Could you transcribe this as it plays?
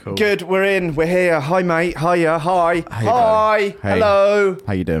Cool. Good, we're in. We're here. Hi, mate. Hiya. Hi. Hi. Hey. Hello.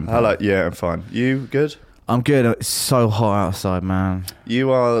 How you doing? Hello. Yeah, I'm fine. You good? I'm good. It's so hot outside, man.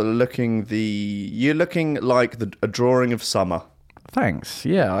 You're looking like a drawing of summer. Thanks.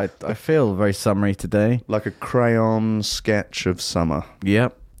 Yeah, I feel very summery today. Like a crayon sketch of summer.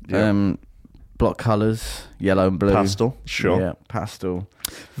 Yep. Yep. Block colours, yellow and blue. Pastel. Sure. Yeah, pastel.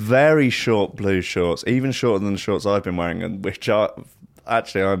 Very short blue shorts, even shorter than the shorts I've been wearing, and which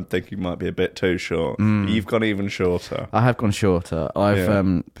I'm thinking might be a bit too short. You've gone even shorter. I have gone shorter.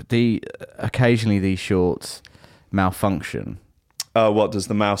 Occasionally these shorts malfunction. Oh, what, does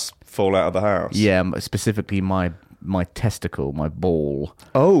the mouse fall out of the house? Yeah, specifically my testicle, my ball.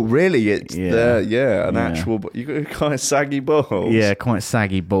 Oh, really? It's an Yeah. actual. You got kind of saggy balls. Yeah, quite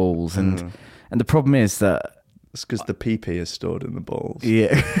saggy balls, and the problem is that it's because the pee-pee is stored in the balls.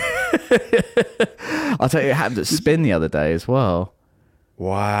 yeah. I'll tell you, it happened at Spin the other day as well.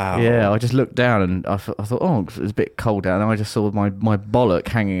 Wow. Yeah, I just looked down and I thought, oh, it was a bit cold down, and I just saw my bollock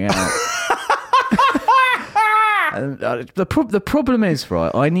hanging out. And, the problem is,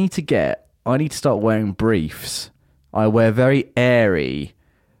 right, I need to start wearing briefs. I wear very airy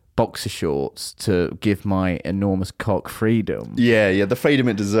boxer shorts to give my enormous cock freedom. Yeah, the freedom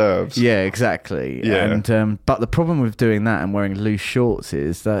it deserves. Yeah, exactly. Yeah. And but the problem with doing that and wearing loose shorts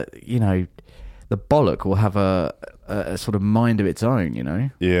is that, you know, the bollock will have a sort of mind of its own, you know?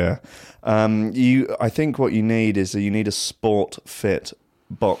 Yeah. I think what you need is a sport fit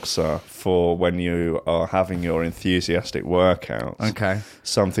boxer for when you are having your enthusiastic workouts. Okay.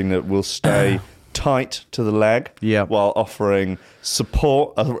 Something that will stay tight to the leg, Yeah. while offering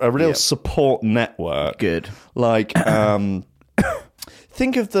support, a real support network. Good. Like,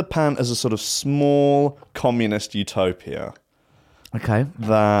 think of the pant as a sort of small communist utopia. Okay.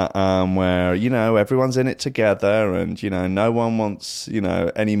 That where, you know, everyone's in it together, and, you know, no one wants, you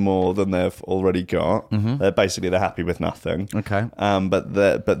know, any more than they've already got. They're happy with nothing. Okay. But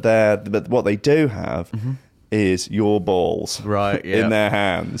what they do have is your balls, Right, yeah. in their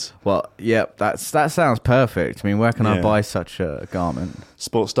hands. Well, yeah, that sounds perfect. I mean, where can I Yeah. buy such a garment?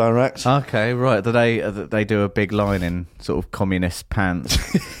 Sports Direct. Okay, right. Do they do a big line in sort of communist pants?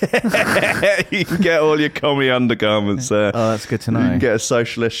 You can get all your commie undergarments there. Oh, that's good to You know. can get a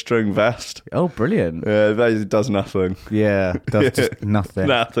socialist string vest. Oh, brilliant. It does nothing. Yeah, does just nothing.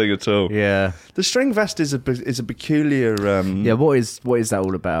 Nothing at all. Yeah. The string vest is a peculiar. Yeah, what is that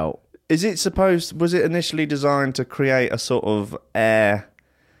all about? Was it initially designed to create a sort of air,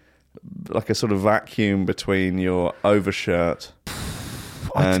 like a sort of vacuum between your overshirt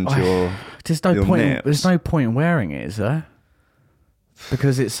and your There's no your point. nips? There's no point in wearing it, is there?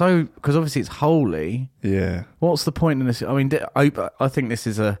 Because obviously it's holy. Yeah. What's the point in this? I mean, I think this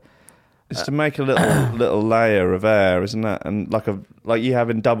is a. It's to make a little layer of air, isn't it? And like you have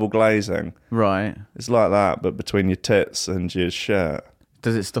in double glazing. Right. It's like that, but between your tits and your shirt.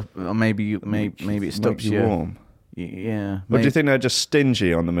 Does it stop? Or maybe it stops Make you warm. Yeah. Or do you think they're just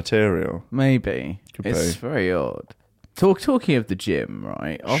stingy on the material? Maybe. Could It's be. very odd. Talking of the gym,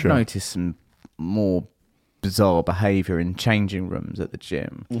 right? I've Sure. noticed some more bizarre behaviour in changing rooms at the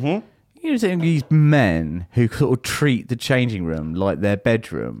gym. Mm-hmm. You know, these men who sort of treat the changing room like their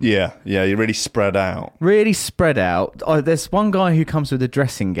bedroom. Yeah, you're really spread out. Really spread out. There's one guy who comes with a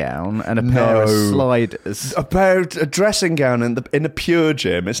dressing gown and a pair of sliders. A dressing gown in a pure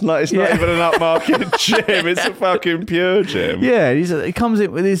gym. It's not even an upmarket gym. It's a fucking pure gym. Yeah, he comes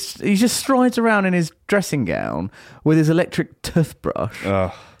in with he just strides around in his dressing gown with his electric toothbrush,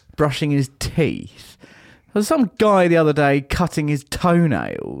 brushing his teeth. There was some guy the other day cutting his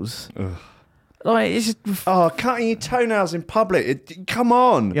toenails. Like, it's just... cutting your toenails in public. Come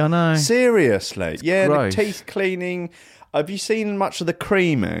on. Yeah, I know. Seriously. gross. The teeth cleaning. Have you seen much of the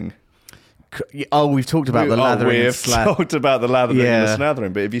creaming? Oh, we've talked about the lathering and We've talked about the lathering and the Yeah.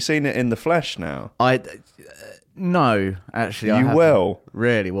 snathering, but have you seen it in the flesh now? No, actually, I You haven't. will.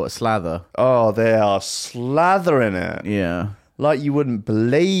 Really? What, slather? Oh, they are slathering it. Yeah. Like you wouldn't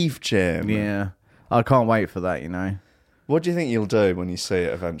believe, Jim. Yeah. I can't wait for that, you know. What do you think you'll do when you see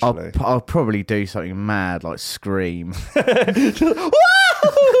it eventually? I'll probably do something mad, like scream.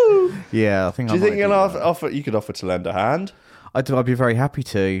 Yeah, I think Do you think you'll that. offer? You could offer to lend a hand. I'd be very happy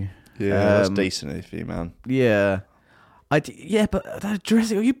to. Yeah, that's decent of you, man. Yeah. But that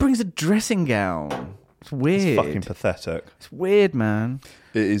dressing... Who brings a dressing gown? It's weird. It's fucking pathetic. It's weird, man.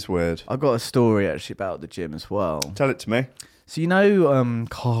 It is weird. I've got a story, actually, about the gym as well. Tell it to me, So, you know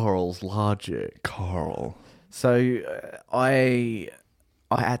Carl's Logic? Carl. So, I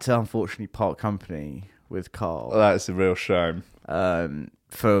had to, unfortunately, part company with Carl. That's a real shame.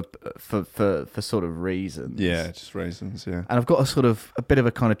 for sort of reasons. Yeah, just reasons. Yeah. And I've got a bit of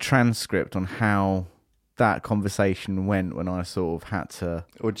a kind of transcript on how that conversation went when I sort of had to.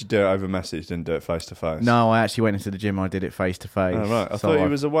 Or did you do it over message? Didn't do it face to face? No, I actually went into the gym. I did it face to face. Oh right, I thought he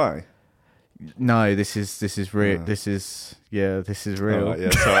was away. No, this is real. This is real. Oh, right, yeah,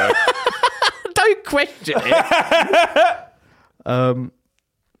 sorry. Don't question it.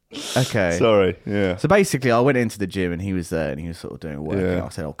 Okay. Sorry. Yeah. So basically, I went into the gym and he was there and he was sort of doing a workout. Yeah. I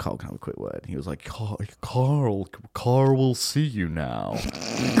said, "Oh, Carl, can I have a quick word?" And he was like, "Carl will see you now."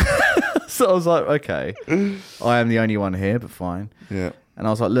 So I was like, "Okay, I am the only one here, but fine." Yeah. And I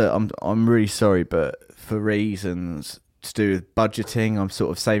was like, "Look, I'm really sorry, but for reasons to do with budgeting, I'm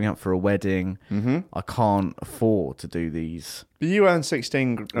sort of saving up for a wedding. Mm-hmm. I can't afford to do these." But you earn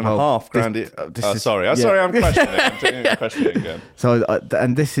 16 and a half grand. Sorry, I'm questioning. I'm questioning again. So I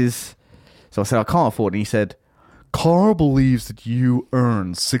said I can't afford it. And he said, "Carl believes that you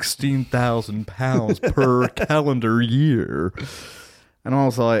earn £16,000 per calendar year." And I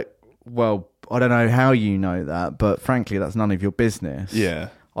was like, "Well, I don't know how you know that, but frankly, that's none of your business." Yeah.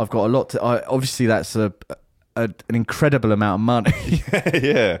 I've got a lot to. Obviously, that's an incredible amount of money.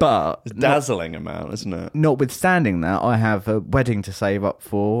 Yeah. But it's a dazzling amount, isn't it? Notwithstanding that, I have a wedding to save up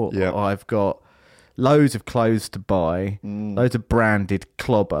for. Yep. I've got loads of clothes to buy, loads of branded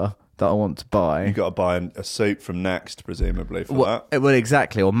clobber that I want to buy. You've got to buy a suit from Next, presumably, for that. Well,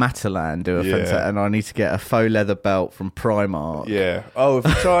 exactly. Or Matalan do a Yeah. fantastic, and I need to get a faux leather belt from Primark. Yeah. Oh,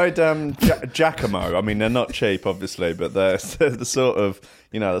 have you tried Giacomo? I mean, they're not cheap, obviously, but they're the sort of,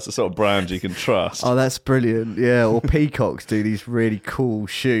 that's the sort of brand you can trust. Oh, that's brilliant. Yeah. Or Peacocks do these really cool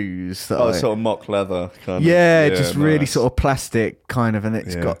shoes. That Sort of mock leather kind of. Yeah, just really nice. sort of plastic kind of, and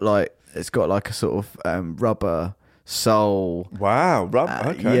it's Yeah. got like a sort of rubber sole. Wow.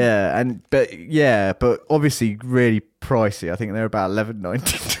 Okay. Yeah, but obviously really pricey. I think they're about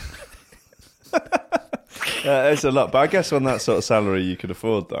 $11.90. It's a lot, but I guess on that sort of salary you could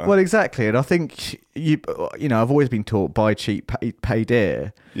afford that. Well, exactly, and I think I've always been taught buy cheap, pay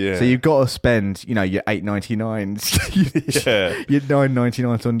dear. Yeah. So you've got to spend, your $8.99s, Yeah. your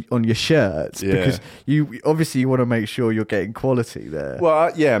 $9.99s on your shirts, Yeah. because you want to make sure you're getting quality there.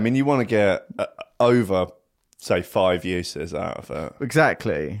 Well, yeah. I mean, you want to get over, say, 5 uses out of it.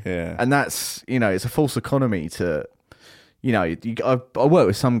 Exactly. Yeah. And that's, it's a false economy to. I work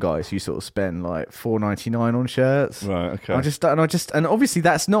with some guys who sort of spend like $4.99 on shirts. Right. Okay. And obviously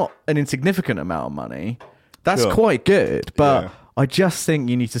that's not an insignificant amount of money. That's Sure. quite good, but Yeah. I just think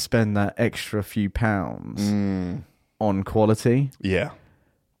you need to spend that extra few pounds on quality. Yeah.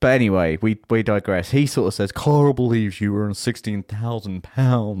 But anyway, we digress. He sort of says, "Carl believes you earn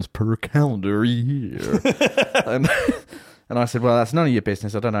 £16,000 per calendar year," and I said, "Well, that's none of your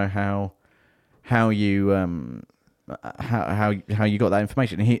business. I don't know how you how you got that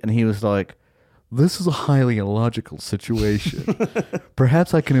information." And he was like, "This is a highly illogical situation.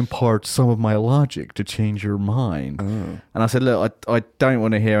 Perhaps I can impart some of my logic to change your mind." And I said, "Look, I don't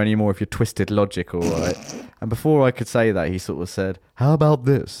want to hear any more of your twisted logic, all right?" And before I could say that, he sort of said, "How about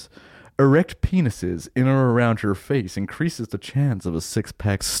this? Erect penises in or around your face increases the chance of a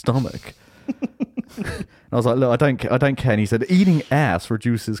six-pack stomach." And I was like, "Look, I don't care." And he said, "Eating ass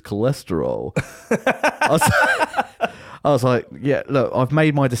reduces cholesterol." I was like, "Yeah, look, I've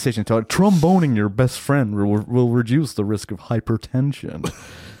made my decision. Tromboning your best friend will reduce the risk of hypertension."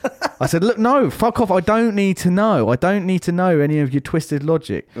 I said, "Look, no, fuck off. I don't need to know. I don't need to know any of your twisted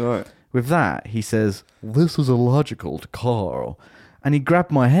logic." Right. With that, he says, "This is illogical to Carl." And he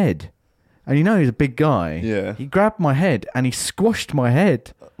grabbed my head. And he's a big guy. Yeah. He grabbed my head and he squashed my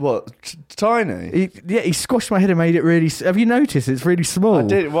head. What? Tiny? He squashed my head and made it really... Have you noticed? It's really small. I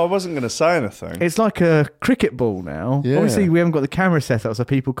did. Well, I wasn't going to say anything. It's like a cricket ball now. Yeah. Obviously, we haven't got the camera set up so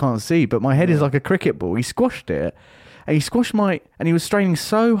people can't see, but my head is like a cricket ball. He squashed it. And he squashed and he was straining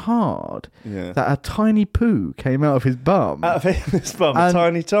so hard that a tiny poo came out of his bum. Out of his bum, a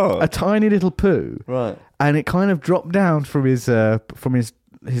tiny tot? A tiny little poo. Right. And it kind of dropped down from his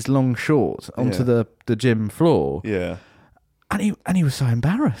long shorts onto the gym floor. Yeah. And he was so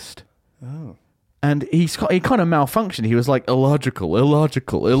embarrassed. Oh. And he kind of malfunctioned. He was like, illogical.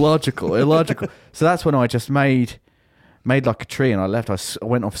 So that's when I just made like a tree and I left. I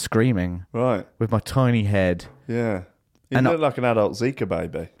went off screaming. Right. With my tiny head. Yeah. You look like an adult Zika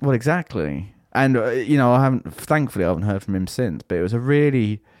baby. Well, exactly. And, thankfully I haven't heard from him since, but it was a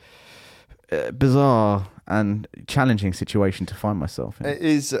really bizarre and challenging situation to find myself in. It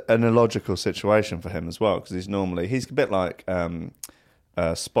is an illogical situation for him as well, because he's a bit like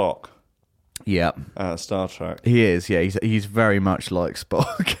Spock. Yeah. Star Trek. He is, yeah. He's very much like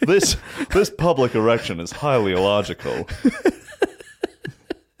Spock. This public erection is highly illogical.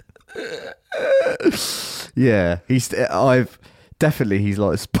 Yeah, he's like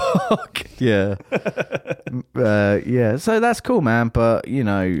Spock. Yeah. Yeah, so that's cool, man. But,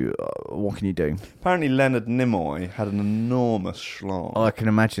 what can you do? Apparently Leonard Nimoy had an enormous schlong. I can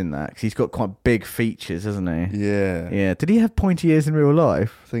imagine that, because he's got quite big features, hasn't he? Yeah. Yeah. Did he have pointy ears in real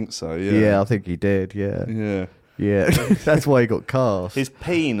life? I think so, yeah. Yeah, I think he did, yeah. Yeah. Yeah, that's why he got cast. His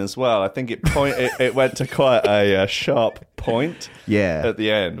peen as well. I think it went to quite a sharp point. Yeah. At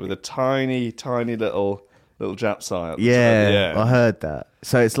the end with a tiny, tiny little Japs eye. Yeah, I heard that.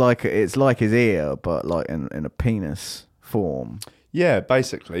 So it's like his ear, but like in a penis form. Yeah,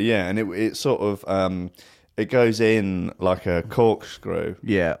 basically, yeah, and it sort of it goes in like a corkscrew.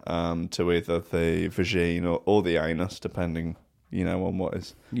 Yeah. To either the vagina or the anus, depending, on what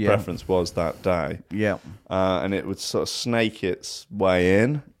his preference was that day. Yeah. And it would sort of snake its way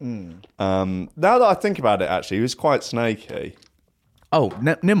in. Now that I think about it, actually, he was quite snaky. Oh,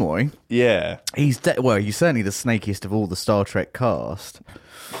 Nimoy? Yeah. He's certainly the snakiest of all the Star Trek cast.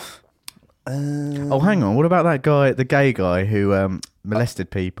 Oh, hang on. What about that guy, the gay guy who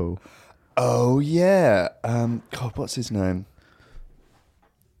molested people? Oh, yeah. God, what's his name?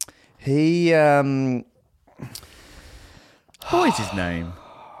 He... What is his name?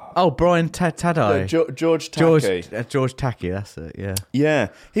 Oh, Brian Tadai. George Takei. George Takei, that's it, yeah. Yeah.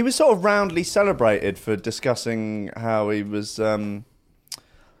 He was sort of roundly celebrated for discussing how he was...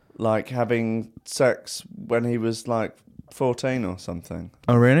 having sex when he was 14 or something.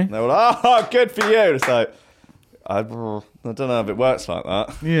 Oh, really? They were like, "Oh, good for you." It's like, I don't know if it works like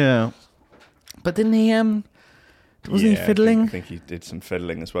that. Yeah, but didn't he? Wasn't he fiddling? I think he did some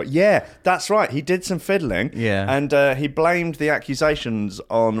fiddling as well. Yeah, that's right. He did some fiddling. Yeah, and he blamed the accusations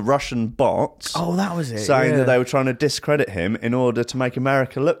on Russian bots. Oh, that was it. Saying that they were trying to discredit him in order to make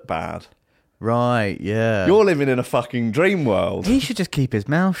America look bad. Right, yeah. You're living in a fucking dream world. He should just keep his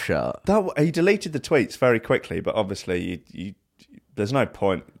mouth shut. He deleted the tweets very quickly, but obviously there's no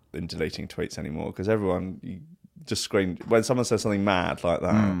point in deleting tweets anymore because everyone just when someone says something mad like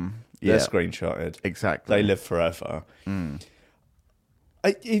that, they're screenshotted. Exactly. They live forever.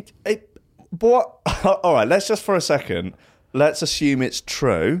 But all right, let's just for a second, let's assume it's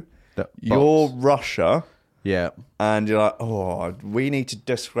true. You're Russia. Yeah. And you're like, oh, we need to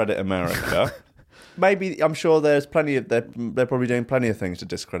discredit America. Maybe, I'm sure they're probably doing plenty of things to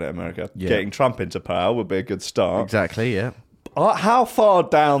discredit America. Yeah. Getting Trump into power would be a good start. Exactly, yeah. How far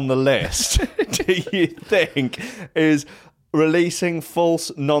down the list do you think is releasing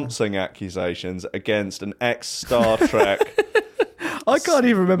false nonsense accusations against an ex-Star Trek? I can't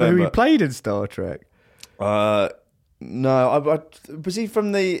even remember who he played in Star Trek. No, was he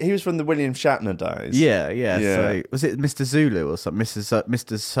from the? He was from the William Shatner days. Yeah. So was it Mr. Zulu or something?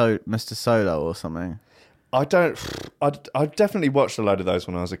 Mr. Solo or something? I definitely watched a load of those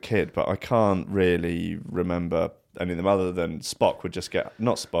when I was a kid, but I can't really remember any of them other than Kirk would just get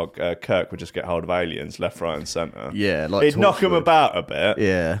hold of aliens left, right, and centre. Yeah, like he'd knock them about a bit.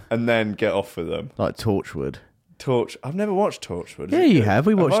 Yeah, and then get off with them like Torchwood. I've never watched Torchwood. Yeah, you have.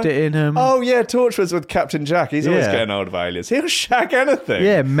 We watched it in... Oh, yeah, Torchwood's with Captain Jack. He's always getting hold of aliens. He'll shag anything.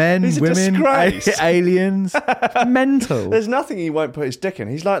 Yeah, men, women, aliens. Mental. There's nothing he won't put his dick in.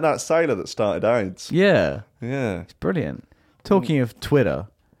 He's like that sailor that started AIDS. Yeah. Yeah. It's brilliant. Talking of Twitter,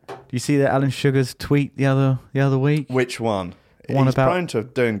 do you see that Alan Sugar's tweet the other week? Which one? He's prone to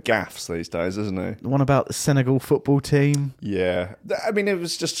doing gaffes these days, isn't he? The one about the Senegal football team. Yeah. I mean, it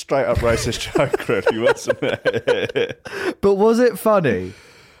was just straight up racist joke, really, wasn't it? But was it funny?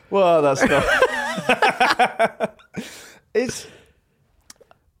 Well, that's not... It's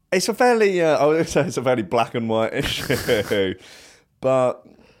a fairly... I would say it's a fairly black and white issue. But...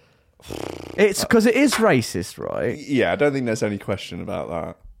 It's because it is racist, right? Yeah, I don't think there's any question about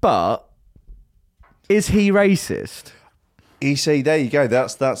that. But is he racist? You see, there you go.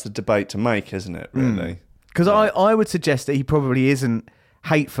 That's the debate to make, isn't it, really? Because I would suggest that he probably isn't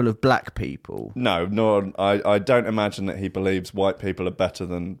hateful of black people. No, nor I don't imagine that he believes white people are better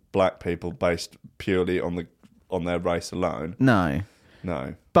than black people based purely on their race alone. No.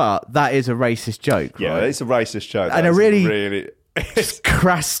 But that is a racist joke, right? Yeah, it's a racist joke. And a really just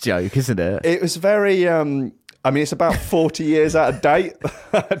crass joke, isn't it? It was very... I mean, it's about 40 years out of date,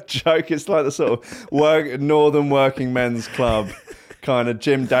 that joke. It's like the sort of northern working men's club kind of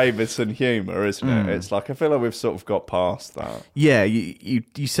Jim Davidson humour, isn't it? It's like, I feel like we've sort of got past that. Yeah, you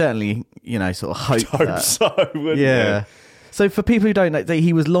certainly, sort of hope that. So, wouldn't you? So for people who don't know,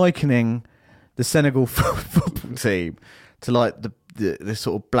 he was likening the Senegal football team to like the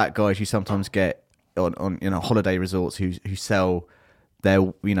sort of black guys you sometimes get on holiday resorts who sell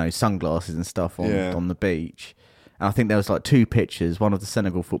their sunglasses and stuff on the beach. And I think there was like two pictures, one of the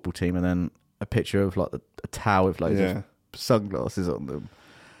Senegal football team and then a picture of like a towel with loads of sunglasses on them,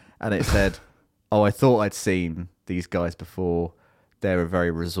 and it said, "Oh, I thought I'd seen these guys before. They're a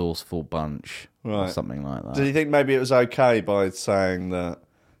very resourceful bunch," or something like that. Do you think maybe it was okay by saying that?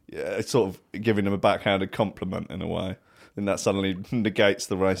 Yeah, it's sort of giving them a backhanded compliment in a way, and that suddenly negates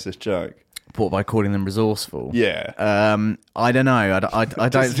the racist joke. What, by calling them resourceful? Yeah. I don't know. I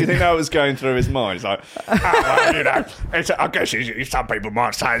don't. Do you think that was going through his mind? He's like, I guess some people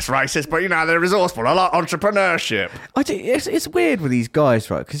might say it's racist, but they're resourceful. I like entrepreneurship. It's weird with these guys,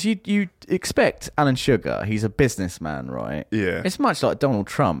 right? Because you expect Alan Sugar, he's a businessman, right? Yeah. It's much like Donald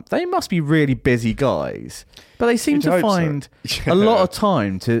Trump. They must be really busy guys, but they seem to find a lot of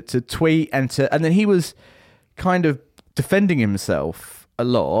time to tweet and then he was kind of defending himself a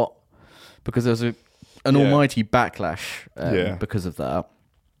lot. Because there was an almighty backlash because of that.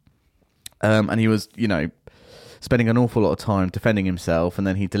 And he was, spending an awful lot of time defending himself, and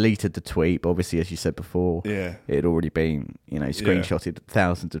then he deleted the tweet. But obviously, as you said before, it had already been, screenshotted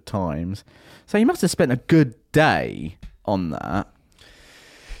thousands of times. So he must have spent a good day on that.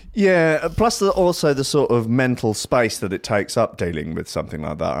 Yeah, plus also the sort of mental space that it takes up dealing with something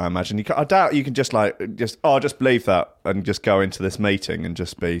like that, I imagine. I doubt you can just just believe that and just go into this meeting and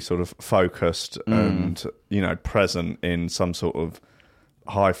just be sort of focused and, present in some sort of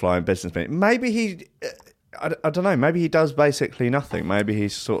high-flying business meeting. Maybe I don't know, maybe he does basically nothing. Maybe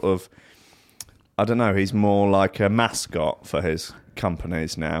he's sort of, I don't know, he's more like a mascot for his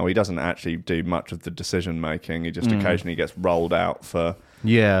companies now. He doesn't actually do much of the decision-making. He just occasionally gets rolled out for...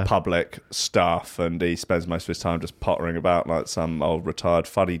 public stuff, and he spends most of his time just pottering about like some old retired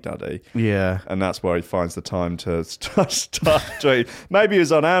fuddy-duddy. Yeah. And that's where he finds the time to start doing. Maybe he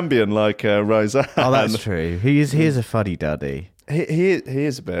was on Ambien like Roseanne. Oh, that's true. He is a fuddy-duddy. He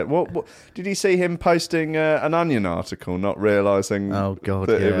is a bit. What did you see him posting an Onion article, not realising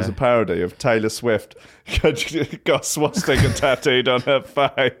that it was a parody of Taylor Swift got swastika tattooed on her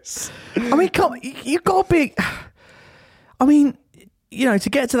face? I mean, you've got to be... I mean... to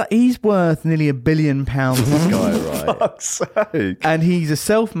get to that, he's worth nearly £1 billion, this guy, right? Fuck's sake. And he's a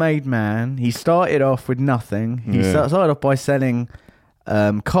self-made man. He started off with nothing. He started off by selling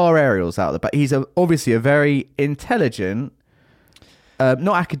car aerials out of the back. He's obviously a very intelligent,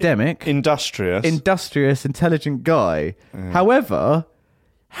 not academic... Industrious, intelligent guy. Yeah. However,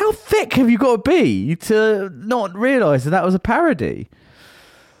 how thick have you got to be to not realise that was a parody?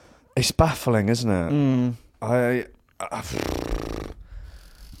 It's baffling, isn't it?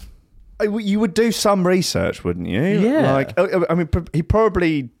 You would do some research, wouldn't you? Yeah. I mean, he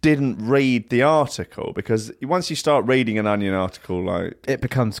probably didn't read the article, because once you start reading an Onion article, it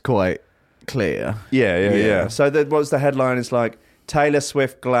becomes quite clear. Yeah. So what was the headline? It's like, Taylor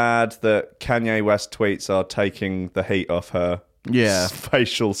Swift glad that Kanye West tweets are taking the heat off her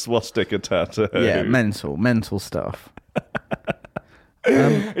facial swastika tattoo. Yeah, mental stuff.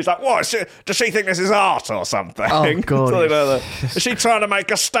 He's like, what? Does she think this is art or something? Oh, God. Something like that. Is she trying to make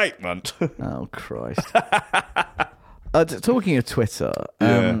a statement? Oh, Christ. Talking of Twitter,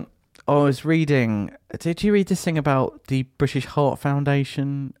 I was reading... Did you read this thing about the British Heart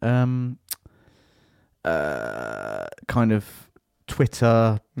Foundation kind of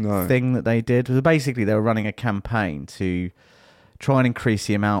Twitter thing that they did? Basically, they were running a campaign to try and increase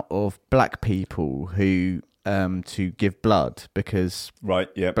the amount of black people who... to give blood, because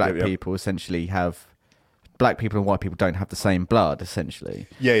black people essentially have... Black people and white people don't have the same blood, essentially.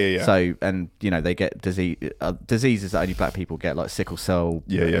 Yeah. So, and, they get diseases that only black people get, like sickle cell...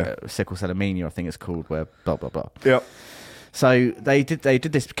 sickle cell anemia, I think it's called, where blah, blah, blah. Yeah. So they did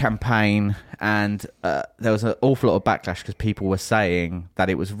this campaign, and there was an awful lot of backlash because people were saying that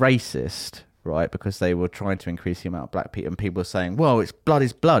it was racist, right? Because they were trying to increase the amount of black people, and people were saying, well, blood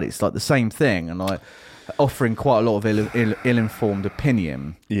is blood. It's like the same thing. And like... offering quite a lot of ill-informed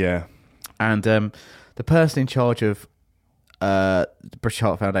opinion. Yeah. And the person in charge of the British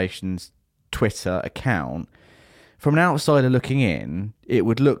Heart Foundation's Twitter account, from an outsider looking in, it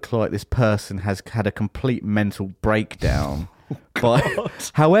would look like this person has had a complete mental breakdown.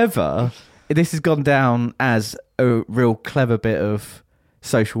 However, this has gone down as a real clever bit of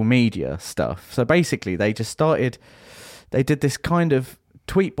social media stuff. So basically, they did this kind of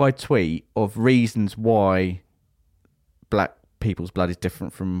tweet by tweet of reasons why black people's blood is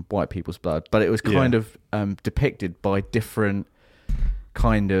different from white people's blood, but it was kind of depicted by different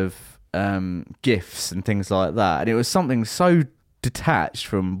kind of gifs and things like that, and it was something so detached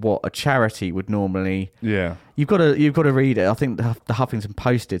from what a charity would normally. You've got to read it. I think the Huffington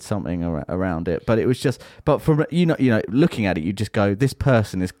Post did something around it, but it was just. But from looking at it, you just go, this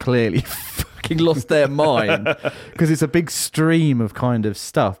person is clearly fucking lost their mind, because it's a big stream of kind of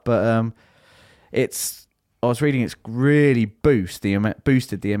stuff. But I was reading it's really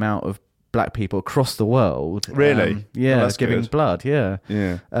boosted the amount of black people across the world. Really? Yeah, that's giving good. blood. Yeah.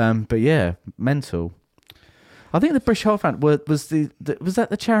 Yeah. But yeah, mental. I think the British Heart Fund was that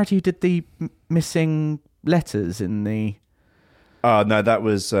the charity who did the missing letters in the. Oh no, that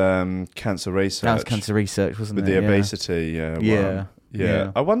was cancer research. That was cancer research, wasn't with it? the obesity. Yeah.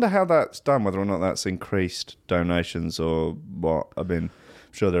 Yeah. I wonder how that's done. Whether or not that's increased donations or what. I mean, I'm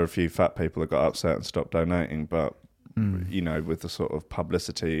sure there are a few fat people that got upset and stopped donating, but you know, with the sort of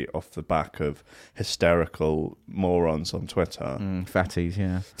publicity off the back of hysterical morons on Twitter, fatties,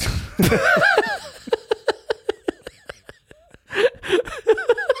 yeah.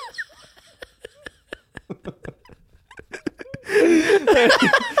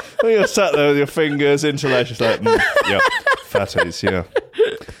 When you're sat there with your fingers interlaced, like, yeah, fatties, yeah.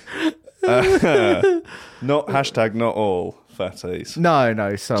 Not hashtag not all fatties.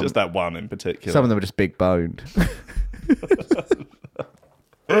 No, some. Just that one in particular. Some of them are just big boned.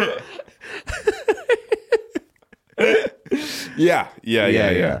 Yeah. I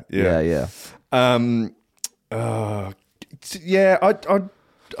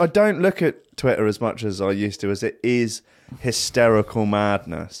don't look at Twitter as much as I used to, as it is hysterical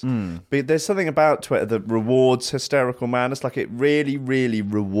madness. But there's something about Twitter that rewards hysterical madness. Like, it really, really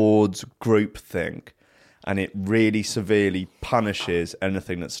rewards groupthink, and it really severely punishes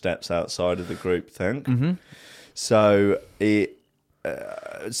anything that steps outside of the groupthink. So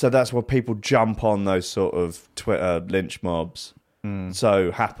so that's why people jump on those sort of Twitter lynch mobs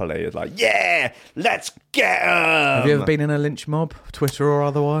so happily. It's like, yeah, let's get 'em! Have you ever been in a lynch mob, Twitter or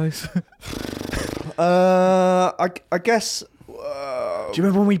otherwise? I guess. Do you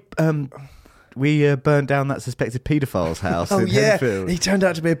remember when we burned down that suspected paedophile's house in Henfield? He turned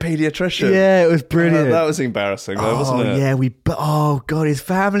out to be a paediatrician. Yeah, it was brilliant. That was embarrassing, though, wasn't it? Yeah, oh god, his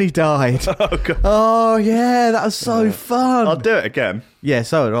family died. Oh god. Oh yeah, that was so fun. I'll do it again. Yeah,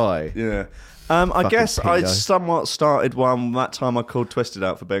 so did I. Yeah. I guess I pedo. somewhat started one that time I called Twisted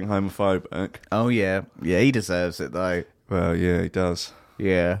out for being homophobic. Oh yeah, he deserves it though. Well, yeah, he does.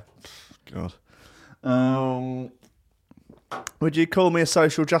 Yeah. God. Would you call me a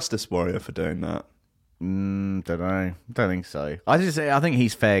social justice warrior for doing that? Don't know. Don't think so. I think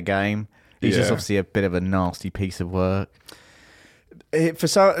he's fair game. He's just obviously a bit of a nasty piece of work. For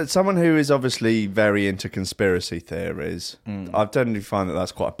someone who is obviously very into conspiracy theories, I generally find that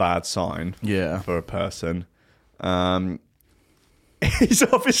that's quite a bad sign. Yeah. For a person. He's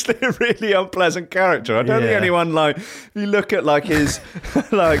obviously a really unpleasant character. I don't think anyone, like, if you look at like his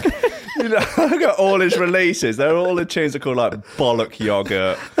like, you know, look at all his releases. They're all the tunes are called like Bollock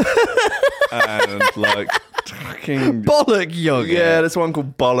Yogurt and like fucking Bollock Yogurt. Yeah, there's one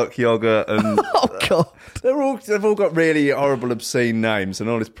called Bollock Yogurt, and oh god, they've all got really horrible, obscene names, and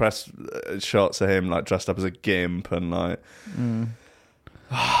all his press shots of him like dressed up as a gimp and like.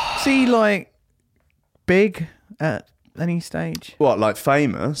 Is he like big at any stage? What, like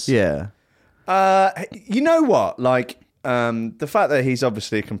famous? Yeah. You know what? Like, the fact that he's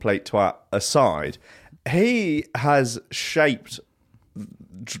obviously a complete twat aside, he has shaped.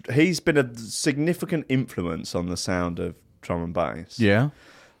 He's been a significant influence on the sound of drum and bass. Yeah.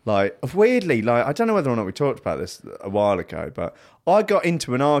 Like, weirdly, like, I don't know whether or not we talked about this a while ago, but I got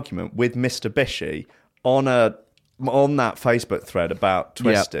into an argument with Mr. Bishy on that Facebook thread about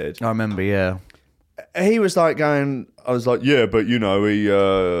Twisted. Yep. I remember, yeah. He was like going, I was like, yeah, but we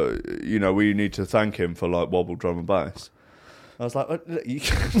need to thank him for like wobble drum and bass. I was like,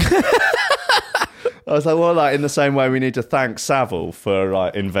 I was like, well, like in the same way we need to thank Savile for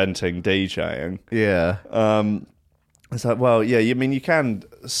like inventing DJing. Yeah. It's like, well, yeah, you mean you can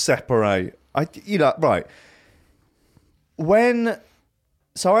separate. Right.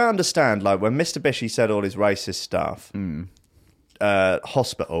 So I understand, like, when Mr. Bishy said all his racist stuff,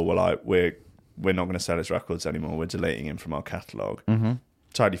 Hospital were like, we're not going to sell his records anymore. We're deleting him from our catalogue. Mm-hmm.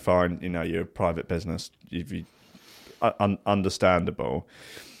 Totally fine. You know, you're a private business. Understandable.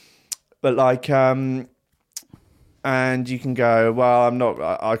 But like, and you can go, well,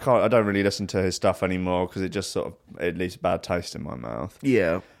 I don't really listen to his stuff anymore because it just sort of, it leaves a bad taste in my mouth.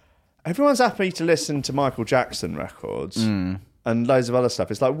 Yeah. Everyone's happy to listen to Michael Jackson records and loads of other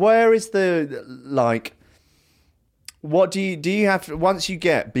stuff. It's like, where is the, like, what do you have to, once you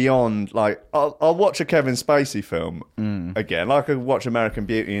get beyond, like, I'll watch a Kevin Spacey film again. Like, I could watch American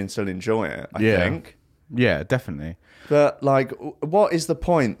Beauty and still enjoy it, I think. Yeah, definitely. But, like, what is the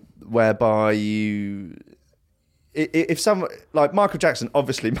point whereby if someone, like, Michael Jackson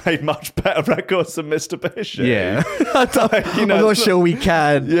obviously made much better records than Mr. Bishy. Yeah. I'm not sure we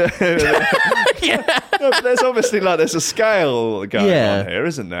can. Yeah. Yeah. but there's obviously there's a scale going on here,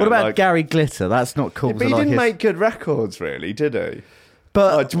 isn't there? What about Gary Glitter? That's not cool. But he didn't make good records, really, did he?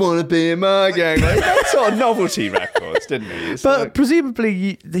 But I just want to be in my gang. That sort of novelty records, didn't he? But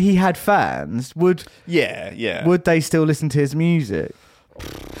presumably he had fans. Would they still listen to his music?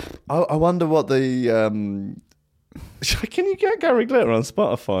 I wonder what the... Can you get Gary Glitter on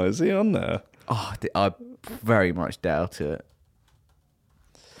Spotify? Is he on there? Oh, I very much doubt it.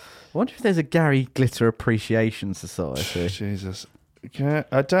 I wonder if there's a Gary Glitter Appreciation Society. Jesus.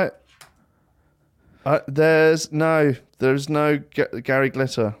 I don't... There's no Gary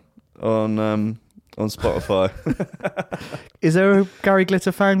Glitter on Spotify. Is there a Gary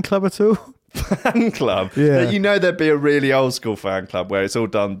Glitter fan club at all? Fan club? Yeah. You know there'd be a really old school fan club where it's all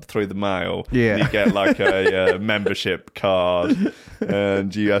done through the mail. Yeah. You get a membership card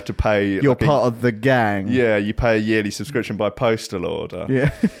and you have to pay... You're part of the gang. Yeah, you pay a yearly subscription by postal order.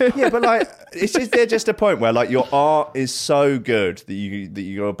 Yeah. Yeah, but they're just a point where your art is so good that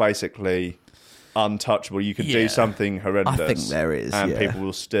you're basically untouchable. You could do something horrendous. I think there is, and people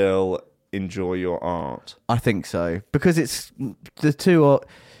will still enjoy your art. I think so because it's the two are,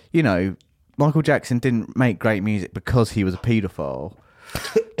 Michael Jackson didn't make great music because he was a paedophile.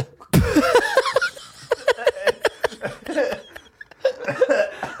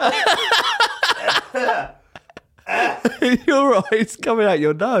 You're right. It's coming out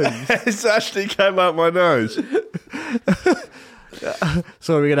your nose. It's actually came out my nose.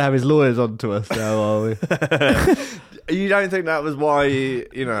 Sorry, we're going to have his lawyers on to us now, are we? You don't think that was why,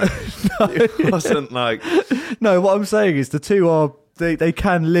 it wasn't No, what I'm saying is the two are, they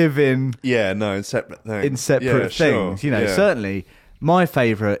can live in... Yeah, no, in separate things. In separate things. Sure. Certainly my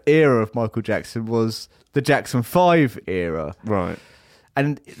favourite era of Michael Jackson was the Jackson 5 era. Right.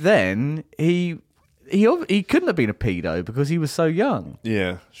 And then he couldn't have been a pedo because he was so young.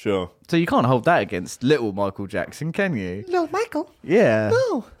 Yeah, sure. So you can't hold that against little Michael Jackson, can you? Little Michael? Yeah.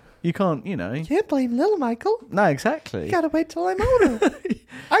 No. You can't, You can't blame little Michael. No, exactly. You gotta wait till I'm older.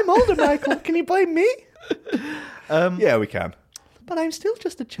 I'm older, Michael. Can you blame me? Yeah, we can. But I'm still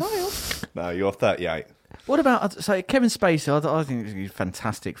just a child. No, you're 38. What about Kevin Spacey? I think he's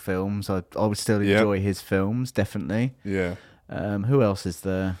fantastic films. I would still enjoy his films, definitely. Yeah. Who else is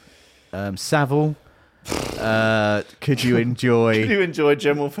there? Savile. Could you enjoy... Could you enjoy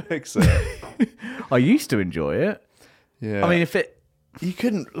Jim will fix it? I used to enjoy it. Yeah. I mean, if it... You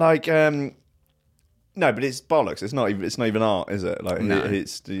couldn't, no, but it's bollocks. It's not even art, is it? No.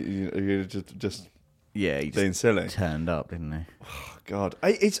 It's you're just Yeah, he being silly. turned up, didn't he? Oh, God.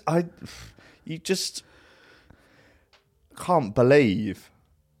 You just can't believe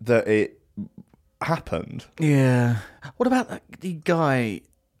that it happened. Yeah. What about the guy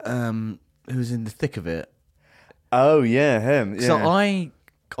who was in the thick of it? Oh, yeah, him. Yeah. So I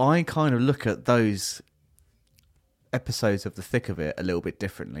kind of look at those episodes of the thick of it a little bit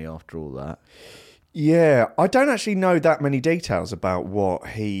differently after all that. Yeah, I don't actually know that many details about what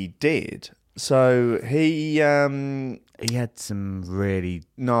he did. So he had some really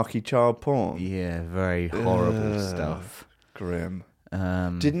narky child porn. Yeah, very horrible stuff. Grim.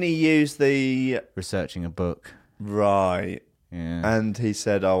 Didn't he use the researching a book? Right. Yeah. And he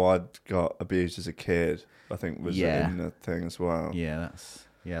said, "Oh, I got abused as a kid." I think was in the thing as well. Yeah,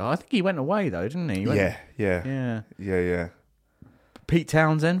 I think he went away though, didn't he? Yeah. Pete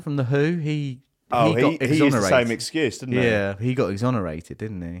Townsend from The Who, he used the same excuse, didn't he? Yeah, he got exonerated,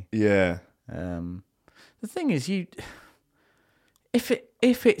 didn't he? Yeah. The thing is, if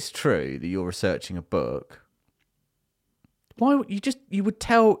it's true that you're researching a book, why would you would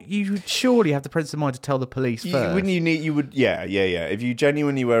surely have the presence of mind to tell the police first. Wouldn't you need? You would. Yeah. If you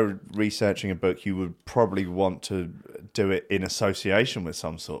genuinely were researching a book, you would probably want to do it in association with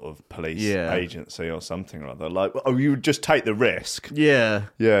some sort of police agency or something or other. You would just take the risk. Yeah.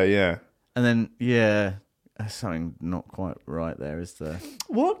 Yeah. And then there's something not quite right there, is there?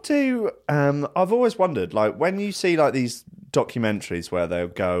 What do I've always wondered, when you see these documentaries where they'll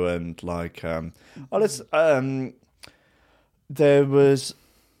go and there was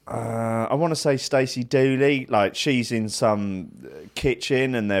I want to say Stacey Dooley, she's in some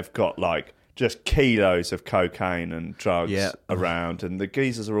kitchen and they've got just kilos of cocaine and drugs around, and the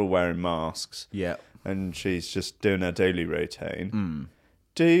geezers are all wearing masks. Yeah. And she's just doing her daily routine.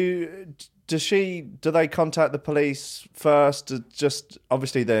 Do they contact the police first? Just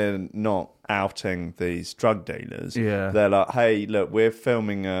obviously they're not outing these drug dealers. Yeah. They're like, "Hey, look, we're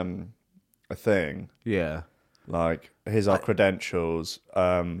filming a thing. Yeah. Here's our credentials."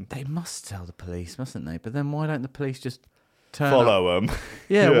 They must tell the police, mustn't they? But then why don't the police just follow them.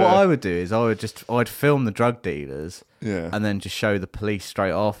 Yeah, what I would do is I'd film the drug dealers, Yeah. and then just show the police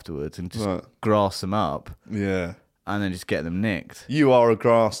straight afterwards, and just Right. grass them up, Yeah. and then just get them nicked. You are a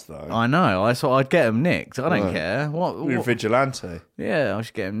grass, though. I know. I'd get them nicked. I don't Right. care. You're a vigilante. Yeah, I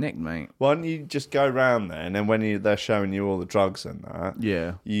should get them nicked, mate. Why don't you just go round there, and then when they're showing you all the drugs and that,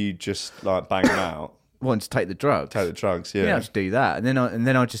 Yeah. you just like bang them out. Well, just take the drugs. Take the drugs, Yeah, yeah. I'll just do that, and then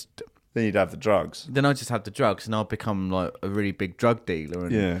I just Then you'd have the drugs. just have the drugs, and I'll become like a really big drug dealer.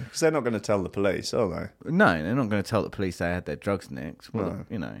 And Yeah, because they're not going to tell the police, are they? no, they're not going to tell the police they had their drugs nicked. Well, No.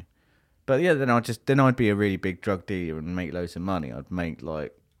 you know. But yeah, then I'd be a really big drug dealer and make loads of money. I'd make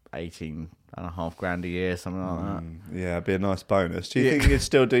like 18.5 grand a year, something like that. Yeah, it'd be a nice bonus. Do you think you'd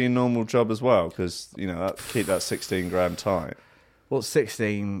still do your normal job as well? Because, keep that 16 grand tight. Well,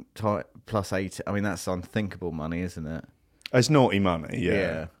 16 plus 8. I mean, that's unthinkable money, isn't it? It's naughty money, yeah.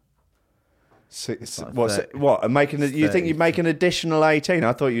 Yeah. What? You think you'd make an additional 18?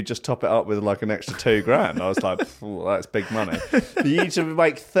 I thought you'd just top it up with like an extra 2 grand. I was like, that's big money. You need to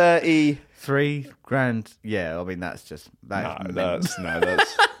make 30. 3 grand. Yeah, I mean that's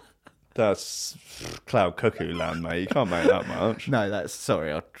That's cloud cuckoo land, mate. You can't make that much. no. That's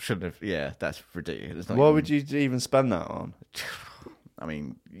sorry. I shouldn't have. Yeah, that's ridiculous. What would you even spend that on? I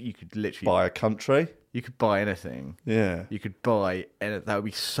mean, you could literally Buy a country? You could buy anything. Yeah. You could buy. That would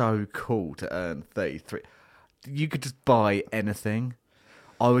be so cool to earn 33. You could just buy anything.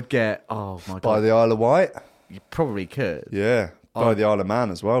 I would get. Oh my god. Buy the Isle of Wight? You probably could. Yeah. Buy the Isle of Man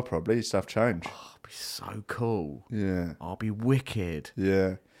as well, probably. You have change. Oh, it'd be so cool. Yeah. I'll be wicked. Yeah.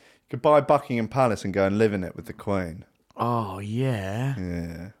 You could buy Buckingham Palace and go and live in it with the Queen. Oh yeah.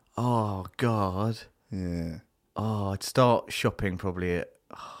 Yeah. Oh god. Yeah. Oh, I'd start shopping probably at.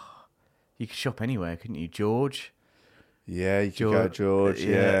 You could shop anywhere, couldn't you, George? Yeah, you could go George.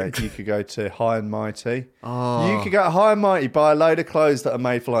 Yeah. You could go to High and Mighty. Oh. You could go to High and Mighty, buy a load of clothes that are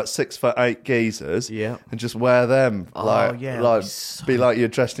made for like 6'8" geezers. Yeah. And just wear them. Oh, yeah, Like, so- be like you're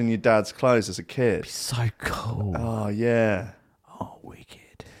dressed in your dad's clothes as a kid. So cool. Oh yeah. Oh,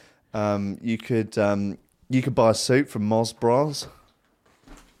 wicked. You could buy a suit from Moz Bros.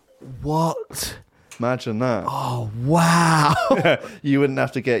 What? Imagine that. Oh, wow. You wouldn't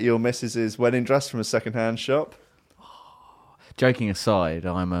have to get your missus's wedding dress from a second-hand shop. Joking aside,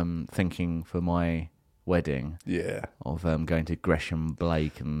 I'm thinking for my wedding Yeah. of going to Gresham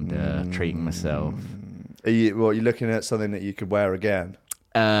Blake and treating myself. Are you looking at something that you could wear again?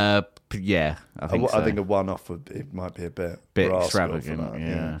 Yeah, I think so. I think a one-off might be a bit rascal extravagant. for that,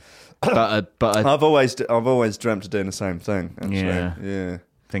 Yeah, but I've always dreamt of doing the same thing. Actually. Yeah.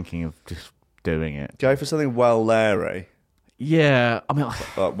 Thinking of just doing it. Go for something well Larry, Yeah, I mean,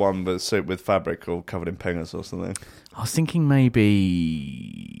 like one with suit with fabric all covered in pingers or something. I was thinking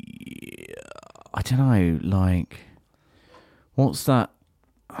maybe I don't know, like what's that?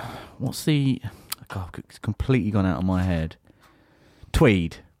 What's the? God, it's completely gone out of my head.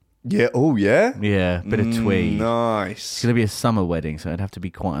 Tweed. Yeah. Oh yeah. Yeah, bit of tweed. It's Nice. gonna be a summer wedding, so it'd have to be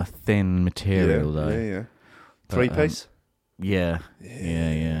quite a thin material, though. Yeah. Three-piece. Yeah.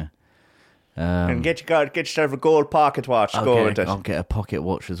 And get yourself a gold pocket watch. I'll get a pocket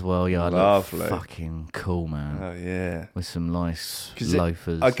watch as well. Yeah, Lovely. Fucking cool, man. Oh yeah. With some nice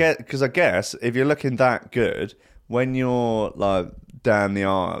loafers. I guess if you're looking that good, when you're like down the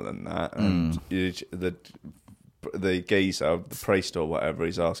aisle and that, and the geezer, the priest or whatever,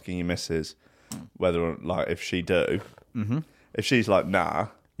 he's asking your missus whether like if she do, if she's like nah,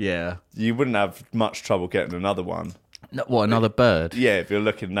 Yeah. you wouldn't have much trouble getting another one. No, what, another bird? Yeah, if you're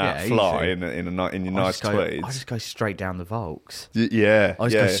looking that fly easy. in your nice tweeds. I just go straight down the Volks. Yeah, I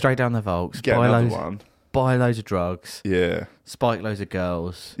just go straight down the Volks. Get another one. Buy loads of drugs. Yeah. Spike loads of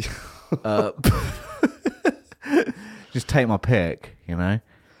girls. Just take my pick, you know?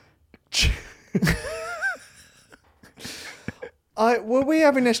 Were we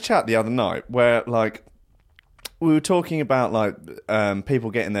having this chat the other night where like we were talking about like people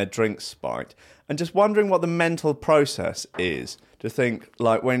getting their drinks spiked and just wondering what the mental process is to think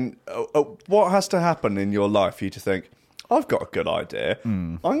like when what has to happen in your life for you to think I've got a good idea.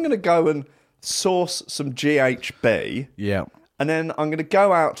 I'm going to go and source some GHB. Yeah. And then I'm going to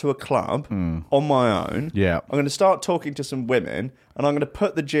go out to a club on my own. Yeah. I'm going to start talking to some women and I'm going to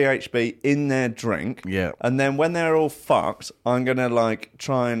put the GHB in their drink. Yeah. And then when they're all fucked, I'm going to like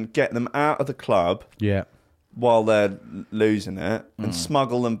try and get them out of the club Yeah. while they're losing it and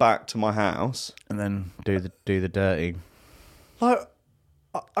smuggle them back to my house. And then do the dirty. Like,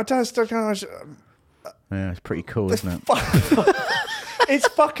 I don't. Yeah, it's pretty cool, isn't it? It's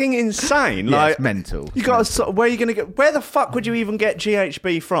fucking insane. Yeah, like it's mental. You got where are you going to get? Where the fuck would you even get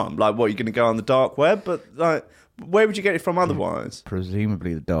GHB from? Like, what, you're going to go on the dark web? But like, where would you get it from otherwise?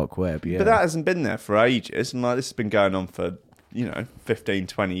 Presumably the dark web, yeah. But that hasn't been there for ages, and like this has been going on for 15,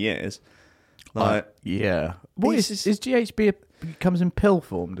 20 years. Like, yeah. What is GHB? Comes in pill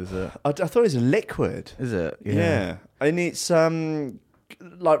form, does it? I thought it was a liquid. Is it? Yeah, and it's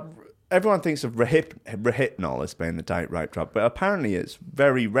like everyone thinks of Rohypnol as being the date rape drug, but apparently it's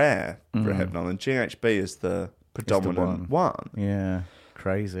very rare, Rohypnol, and GHB is the predominant one. Yeah,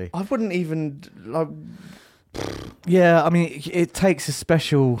 crazy. I wouldn't even like. Yeah, I mean, it takes a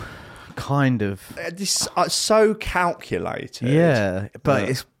special kind of. This so calculated. Yeah,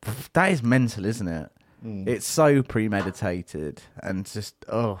 but that is mental, isn't it? It's so premeditated and just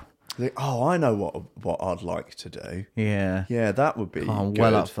I know what I'd like to do. Yeah. Yeah, that would be I'm good.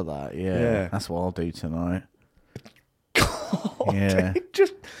 well up for that, yeah. That's what I'll do tonight. God, yeah.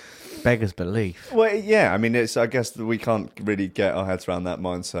 Just beggars belief. Well, yeah, I mean, I guess that we can't really get our heads around that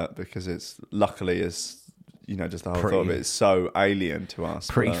mindset because it's luckily just the whole thought of it is so alien to us.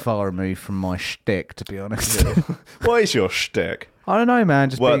 Pretty far removed from my shtick, to be honest. Yeah. What is your shtick? I don't know,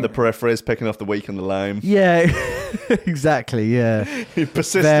 man. Just work the peripheries, picking off the weak and the lame. Yeah, exactly. Yeah,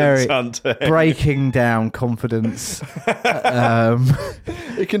 persistence hunter, breaking down confidence.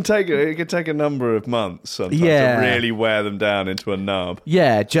 It can take a number of months sometimes to really wear them down into a nub.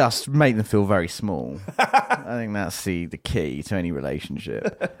 Yeah, just make them feel very small. I think that's the key to any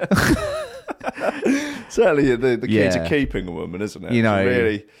relationship. Certainly, the key to keeping a woman, isn't it?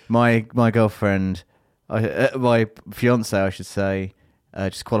 Really, my girlfriend. My fiance, I should say,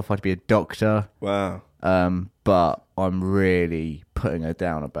 just qualified to be a doctor. Wow. But I'm really putting her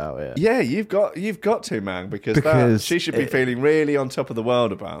down about it. Yeah, you've got to, man, because she should be feeling really on top of the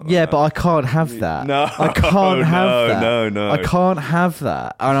world about that. Yeah, but I can't have that. No, I can't have that. No. I can't have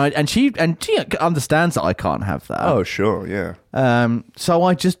that, and she understands that I can't have that. Oh, sure, yeah. So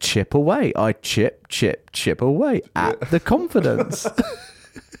I just chip away. I chip away at the confidence.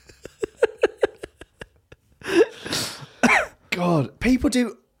 God, people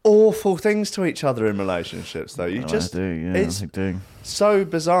do awful things to each other in relationships, though. I do. It's so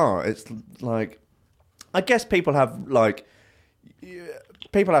bizarre. It's like, I guess people have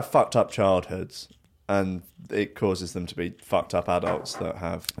fucked up childhoods, and it causes them to be fucked up adults that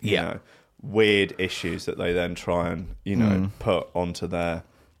have weird issues that they then try and put onto their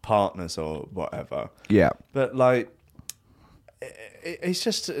partners or whatever. Yeah, but like. It's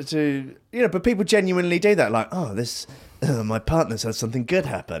just but people genuinely do that. Like, my partner's had something good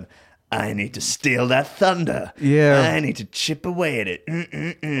happen. I need to steal that thunder. Yeah. I need to chip away at it.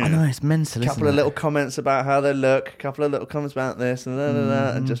 I know, it's mental, A couple of little comments about how they look. A couple of little comments about this and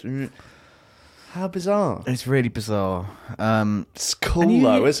and just... How bizarre. It's really bizarre. It's cool,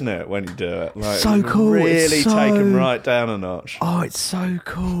 though, isn't it, when you do it? Like, so cool. Really take them right down a notch. Oh, it's so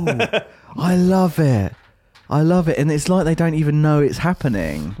cool. I love it. And it's like they don't even know it's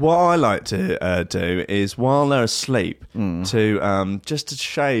happening. What I like to do is, while they're asleep, to just to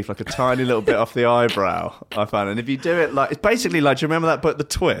shave like a tiny little bit off the eyebrow, I found. And if you do it like... It's basically like... Do you remember that book, The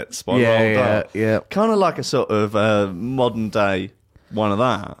Twits? By Roald Dahl? Yeah. Kind of like a sort of modern day one of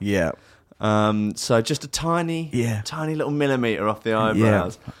that. Yeah. So just a tiny little millimetre off the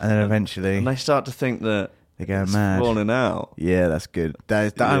eyebrows. Yeah. And then eventually... And they start to think that... They're going mad. Falling out. Yeah, that's good. I'm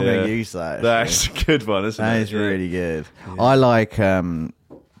going to use that. Actually. That's a good one, isn't it? That is really good. Yeah. I like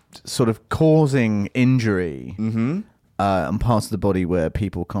sort of causing injury on parts of the body where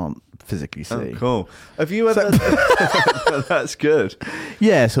people can't physically see. Oh, cool. Have you ever... That's good.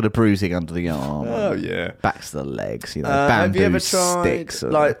 Yeah, sort of bruising under the arm. Oh, yeah. Back to the legs, bamboo have you ever tried, sticks.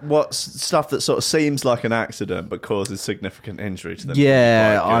 What's stuff that sort of seems like an accident but causes significant injury to them?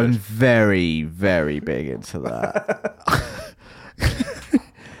 Yeah, I'm very, very big into that.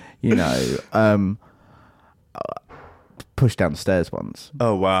 Push down the stairs once.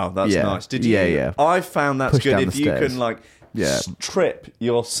 Oh, wow. That's nice. Did you? Yeah. I found that's Push good down if the you stairs. can, trip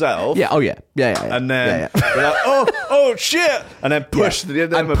yourself. Yeah, yeah. And then you're like, oh, shit. And then push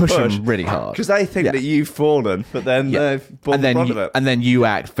them really hard. Because they think that you've fallen, but then they've fallen in front of it. And then you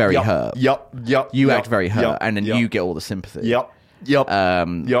act very hurt. Yup. You act very hurt, and then you get all the sympathy. Yup.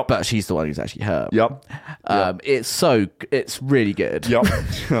 But she's the one who's actually hurt. Yup. It's really good. Yup.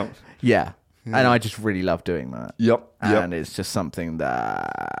 Yeah. And I just really love doing that. Yep. And it's just something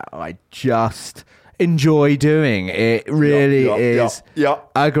that I just enjoy doing. It really is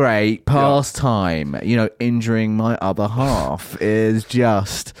a great pastime. Injuring my other half is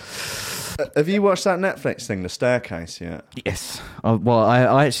just... Have you watched that Netflix thing, The Staircase, yet? Yes. Well,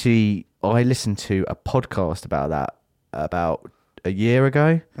 I listened to a podcast about that about a year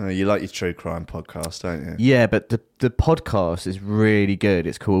ago. Oh, you like your true crime podcast, don't you? Yeah, but the podcast is really good.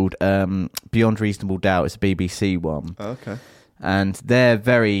 It's called Beyond Reasonable Doubt. It's a BBC one. Oh, okay. And they're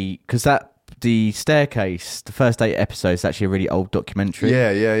because the Staircase, the first 8 episodes, is actually a really old documentary.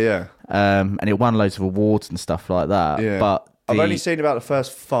 Yeah. And it won loads of awards and stuff like that. Yeah. But I've only seen about the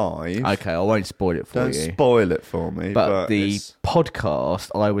first 5. Okay, I won't spoil it for you. Don't spoil it for me. But the podcast,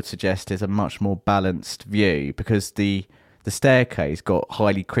 I would suggest, is a much more balanced view, because the Staircase got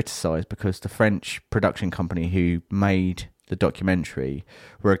highly criticised because the French production company who made the documentary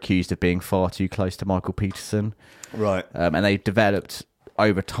were accused of being far too close to Michael Peterson. Right. And they developed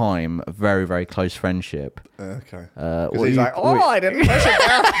over time a very, very close friendship. Okay. Because he's like, I didn't push her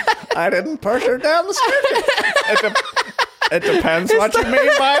down. I didn't push her down the staircase. It depends what you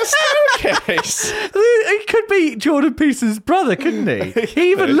mean by a staircase. He could be Jordan Peterson's brother, couldn't he?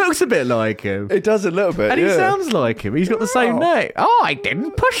 He even looks a bit like him. It does a little bit, And he sounds like him. He's got the same name. Oh, I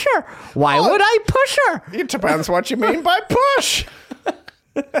didn't push her. Why would I push her? It depends what you mean by push.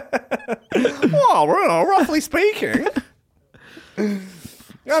 Well, roughly speaking.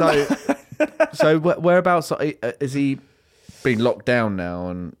 So whereabouts is he been locked down now?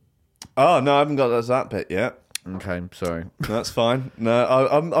 And Oh, no, I haven't got that bit yet. okay, sorry. That's fine. No,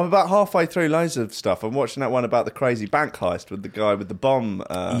 I'm about halfway through loads of stuff. I'm watching that one about the crazy bank heist with the guy with the bomb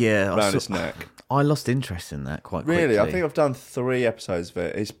around his neck. I lost interest in that quite Really? quickly. I think I've done 3 episodes of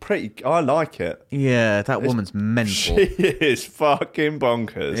it. It's pretty... I like it. Yeah, that woman's mental. She is fucking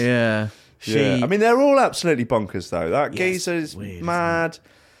bonkers. Yeah. Yeah. I mean, they're all absolutely bonkers, though. That Yeah, geezer is weird, mad.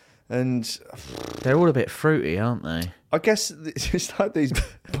 And they're all a bit fruity, aren't they? I guess it's like these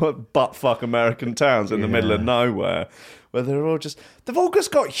butt-fuck American towns in the middle of nowhere where they've all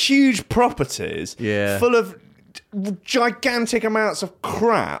just got huge properties full of gigantic amounts of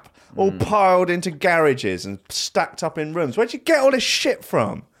crap all piled into garages and stacked up in rooms. Where'd you get all this shit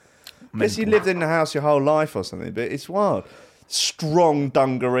from? Unless you lived in the house your whole life or something, but it's wild. Strong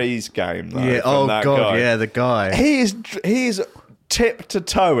dungarees game, though. Yeah, from that guy. yeah, the guy. He is tip to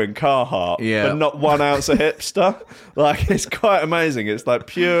toe in Carhartt, but not 1 ounce of hipster. Like, it's quite amazing. It's like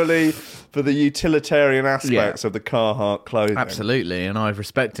purely for the utilitarian aspects of the Carhartt clothing. Absolutely, and I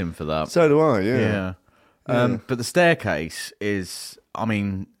respect him for that. So do I, yeah. But the Staircase is, I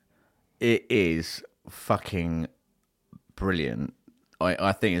mean, it is fucking brilliant.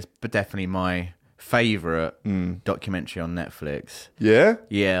 I think it's definitely my favourite documentary on Netflix. Yeah?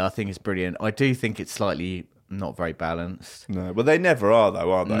 Yeah, I think it's brilliant. I do think it's slightly not very balanced. No, well, they never are,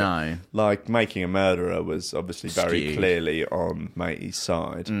 though, are they? No. Like, Making a Murderer was obviously very Skewed. clearly on Matey's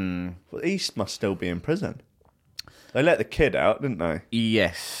side. Well, East must still be in prison. They let the kid out, didn't they?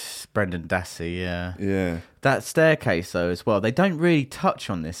 Yes, Brendan Dassey, yeah. Yeah. That Staircase, though, as well, they don't really touch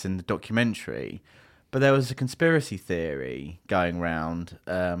on this in the documentary, but there was a conspiracy theory going round.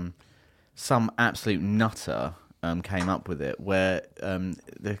 Some absolute nutter came up with it, where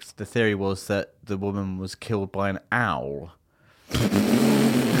the theory was that the woman was killed by an owl.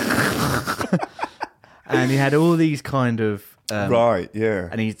 And he had all these kind of... right, yeah.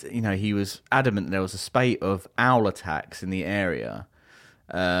 And he was adamant there was a spate of owl attacks in the area.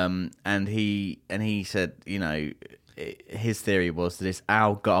 And he said, his theory was that this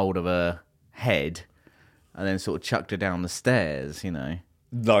owl got hold of her head and then sort of chucked her down the stairs,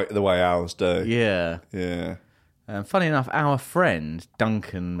 Like the way owls do. Yeah. Yeah. Funny enough, our friend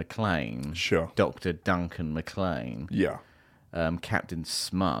Duncan McLean, Sure. Dr. Duncan McLean, Yeah. Captain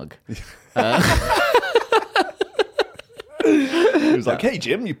Smug. He was like, hey,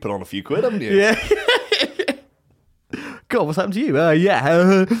 Jim, you put on a few quid, haven't you? Yeah. God, what's happened to you?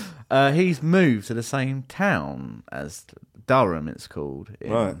 Yeah. He's moved to the same town as Durham, it's called.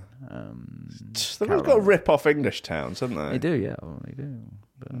 Right. They've all got to rip off English towns, haven't they? They do, yeah. They do.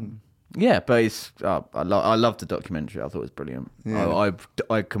 But, yeah, but it's I love the documentary. I thought it was brilliant. Yeah.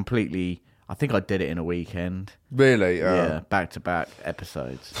 I completely... I think I did it in a weekend. Really? Yeah, back-to-back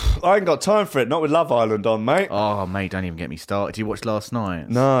episodes. I ain't got time for it, not with Love Island on, mate. Oh, mate, don't even get me started. Did you watch last night?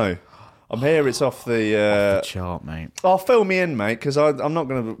 No. I'm here, it's off the... Off the chart, mate. Oh, fill me in, mate, because I'm not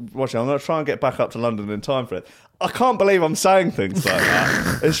going to watch it. I'm going to try and get back up to London in time for it. I can't believe I'm saying things like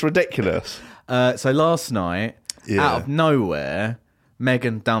that. It's ridiculous. So last night, out of nowhere,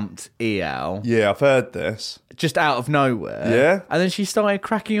 Megan dumped Eyal. Yeah, I've heard this. Just out of nowhere. Yeah? And then she started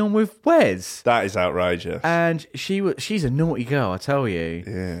cracking on with Wes. That is outrageous. And she's a naughty girl, I tell you.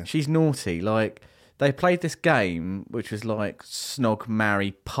 Yeah. She's naughty. Like, they played this game, which was like Snog,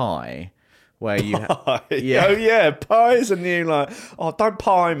 Marry, Pie, where you... Yeah. Oh, yeah, pie is a new, like, oh, don't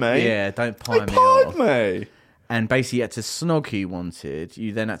pie me. Yeah, don't pie me pied off. me. And basically, you had to snog who you wanted.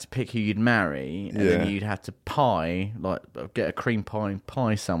 You then had to pick who you'd marry, and then you'd have to get a cream pie and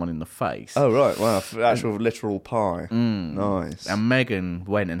pie someone in the face. Oh, right. Wow. Actual literal pie. Nice. And Megan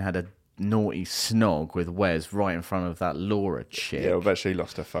went and had a naughty snog with Wes right in front of that Laura chick. Yeah, I bet she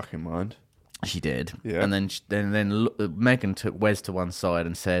lost her fucking mind. She did. Yeah. And then Megan took Wes to one side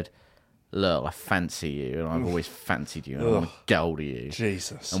and said, look, I fancy you, and I've always fancied you, and I want to get hold of you.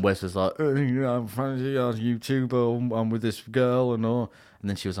 Jesus. And Wes was like, I fancy you, I'm a YouTuber, I'm with this girl and all. And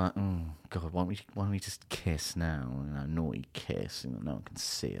then she was like, oh, God, why don't we just kiss now? Naughty kiss, no one can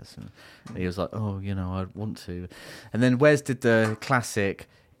see us. And he was like, oh, I want to. And then Wes did the classic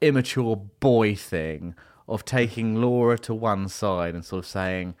immature boy thing of taking Laura to one side and sort of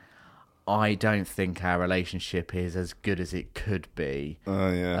saying, I don't think our relationship is as good as it could be.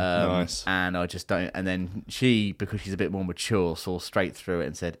 Oh, yeah. Nice. And I just don't. And then she, because she's a bit more mature, saw straight through it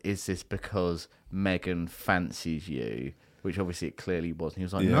and said, is this because Megan fancies you? Which obviously it clearly was. And he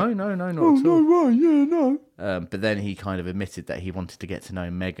was like, no, not at all. No, right, yeah, no. But then he kind of admitted that he wanted to get to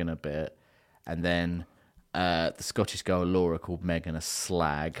know Megan a bit. And then the Scottish girl Laura called Megan a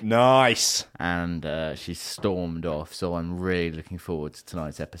slag. Nice. And she stormed off. So I'm really looking forward to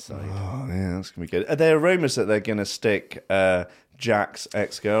tonight's episode. Oh, yeah, that's going to be good. Are there rumours that they're going to stick Jack's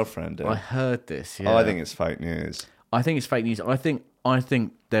ex-girlfriend in? I heard this, yeah. Oh, I think it's fake news. I think it's fake news. I think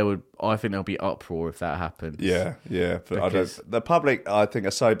there'll be uproar if that happens. Yeah. But the public, I think,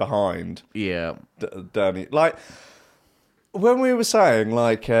 are so behind. Yeah. Danny, like when we were saying,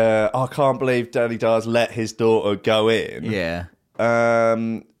 like, I can't believe Danny Dye's let his daughter go in. Yeah.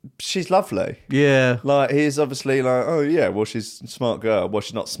 She's lovely. Yeah. Like, he's obviously like, oh yeah, well, she's a smart girl. Well,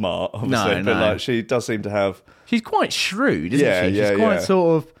 she's not smart, obviously, but like, she does seem to have. She's quite shrewd, isn't she? She's quite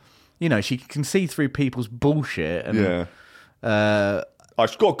sort of. She can see through people's bullshit. And,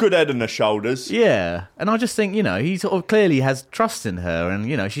 she's got a good head on her shoulders. Yeah. And I just think, he sort of clearly has trust in her.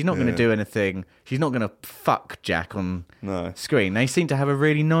 And, she's not going to do anything. She's not going to fuck Jack on screen. They seem to have a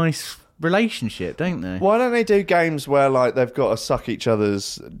really nice relationship, don't they? Why don't they do games where, like, they've got to suck each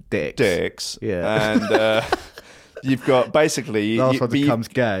other's dicks? Yeah. And you've got, basically... Last one becomes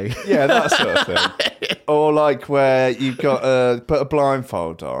gay. Yeah, that sort of thing. Or, like, where you've got to put a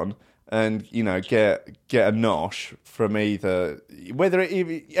blindfold on and, get a nosh from either...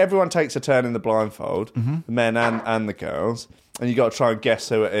 everyone takes a turn in the blindfold, the men and the girls, and you got to try and guess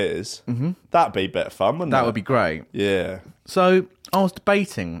who it is. Mm-hmm. That'd be a bit of fun, wouldn't it? That would be great. Yeah. So, I was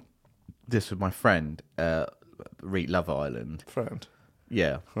debating this with my friend, Reet Love Island. Friend?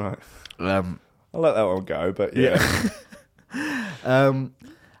 Yeah. Right. I'll let that one go, but yeah.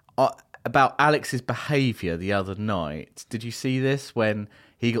 About Alex's behaviour the other night. Did you see this when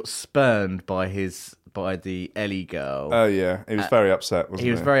he got spurned by the Ellie girl? Oh yeah, he was very upset, wasn't he?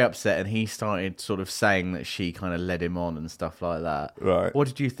 He was very upset, and he started sort of saying that she kind of led him on and stuff like that. Right. What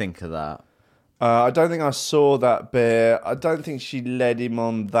did you think of that? I don't think I saw that bit. I don't think she led him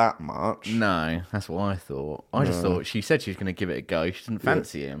on that much. No, that's what I thought. I just thought she said she was going to give it a go. She didn't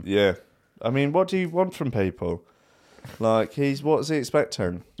fancy him. Yeah. I mean, what do you want from people? Like, what's he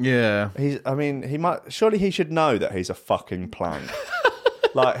expecting? Yeah. Surely he should know that he's a fucking plank.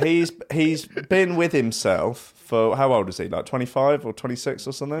 Like, he's been with himself for, how old is he? Like 25 or 26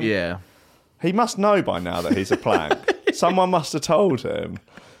 or something? Yeah. He must know by now that he's a plank. Someone must have told him.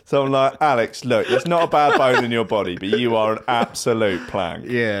 So I'm like, Alex, look, there's not a bad bone in your body, but you are an absolute plank.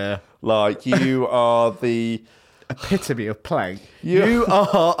 Yeah. Like, you are the... epitome of plank. You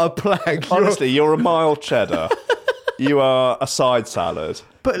are a plank. Honestly, you're a mild cheddar. You are a side salad.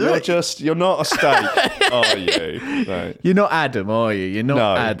 But you're not a steak, are you? No. You're not Adam, are you? You're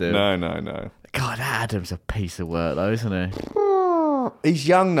not Adam. No. God, Adam's a piece of work, though, isn't he? He's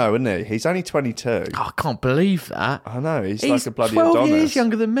young, though, isn't he? He's only 22. Oh, I can't believe that. I know, he's like a bloody 12 Adonis. years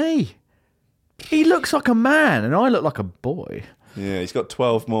younger than me. He looks like a man, and I look like a boy. Yeah, he's got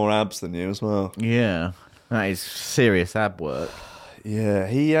 12 more abs than you as well. Yeah, that is serious ab work. Yeah,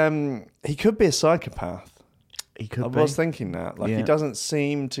 he could be a psychopath. He could I was thinking that. Like, he doesn't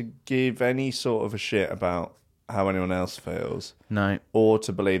seem to give any sort of a shit about how anyone else feels. No. Or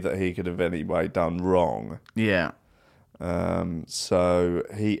to believe that he could have in any way done wrong. Yeah. So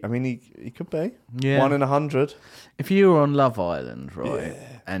he could be 1 in 100. If you were on Love Island, right,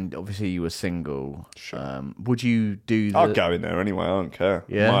 and obviously you were single, would you do the... I'd go in there anyway, I don't care.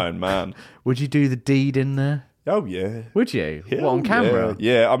 Yeah. My own man. Would you do the deed in there? Oh, yeah. Would you? Yeah, what, on camera?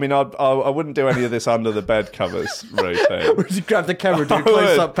 Yeah, I mean, I wouldn't do any of this under the bed covers routine. Would you grab the camera and do a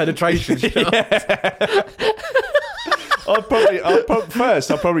close-up penetration shot? I'd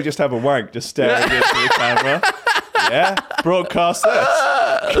probably just have a wank just staring into the camera. Yeah, broadcast this.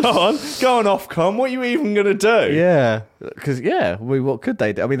 Go on, Ofcom. What are you even going to do? Yeah, because what could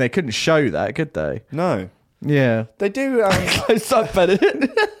they do? I mean, they couldn't show that, could they? No. Yeah, They do. close up, Bennett.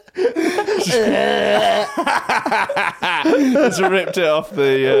 Just ripped it off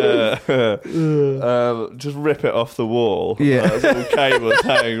the. Just rip it off the wall. Yeah. There's all cables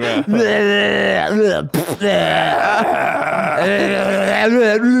hanging around. Yeah,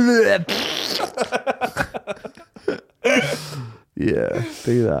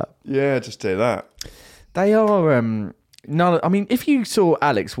 do that. Yeah, just do that. They are none. I mean, if you saw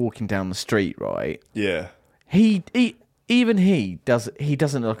Alex walking down the street, right? Yeah. He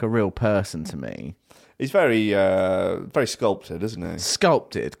doesn't look like a real person to me. He's very sculpted, isn't he?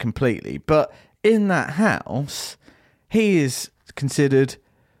 Sculpted completely, but in that house, he is considered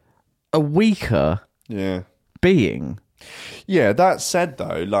a weaker Yeah. being. Yeah. That said,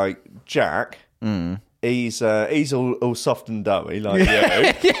 though, like Jack, he's all soft and doughy, like you.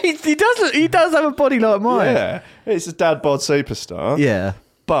 Yeah, he does have a body like mine. Yeah. He's a dad bod superstar. Yeah.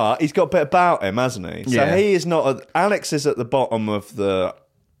 But he's got a bit about him, hasn't he? So Yeah. he is not. Alex is at the bottom of the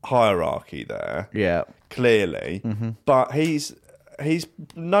hierarchy there, Yeah. clearly. But he's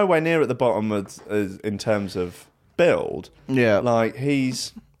nowhere near at the bottom as in terms of build. Yeah. Like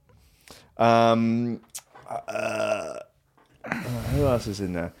he's. Who else is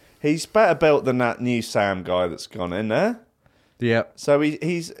in there? He's better built than that new Sam guy that's gone in there. Yeah. So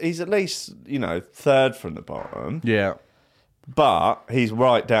he's at least third from the bottom. Yeah. But he's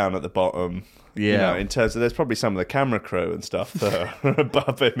right down at the bottom. Yeah. In terms of, there's probably some of the camera crew and stuff that are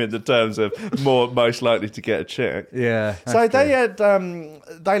above him in the terms of most likely to get a chick. Yeah. So they had,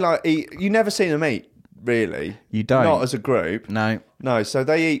 they like eat. You never seen them eat, really. You don't? Not as a group. No. No. So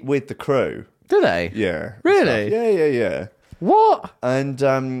they eat with the crew. Do they? Yeah. Really? Yeah. What? And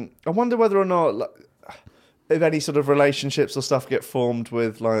I wonder whether or not, like, if any sort of relationships or stuff get formed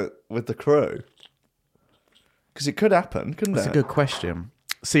with the crew. Because it could happen, couldn't That's it? a good question.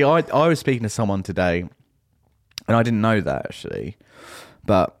 See, I was speaking to someone today, and I didn't know that actually,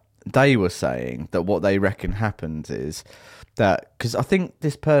 but they were saying that what they reckon happens is that, because I think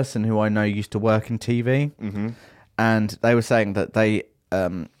this person who I know used to work in TV, and they were saying that they,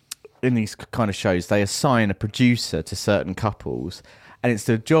 in these kind of shows, they assign a producer to certain couples, and it's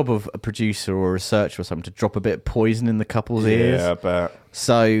the job of a producer or a researcher or something to drop a bit of poison in the couple's ears. Yeah, I bet.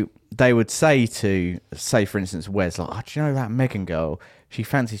 So they would say, for instance, Wes, like, oh, do you know that Megan girl? She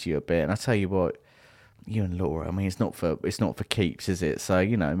fancies you a bit, and I tell you what, you and Laura. I mean, it's not for keeps, is it? So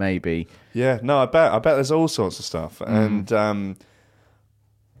maybe. Yeah, no, I bet there's all sorts of stuff, and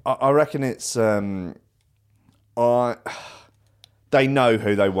I reckon it's they know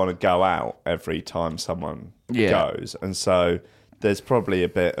who they want to go out every time someone goes, and so there's probably a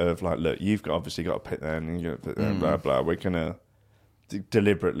bit of like, look, you've obviously got to pick them, and you've got to pick them, blah blah. We're gonna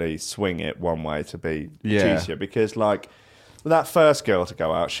deliberately swing it one way to be juicier, because like that first girl to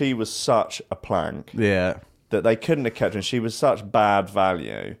go out, she was such a plank that they couldn't have kept her, and she was such bad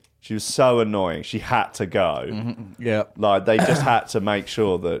value. She was so annoying. She had to go. Yeah, like they just had to make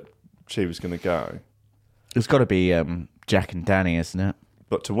sure that she was going to go. It's got to be Jack and Danny, isn't it?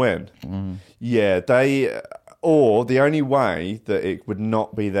 But to win, yeah, or the only way that it would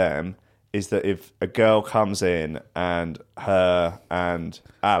not be them is that if a girl comes in and her and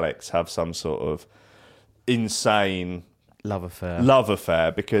Alex have some sort of insane love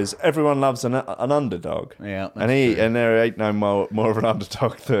affair, because everyone loves an underdog. Yeah, and there ain't no more of an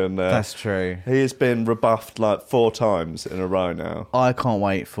underdog than that's true. He has been rebuffed like 4 times in a row now. I can't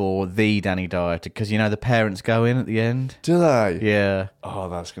wait for the Danny Dyer, because the parents go in at the end. Do they? Yeah. Oh,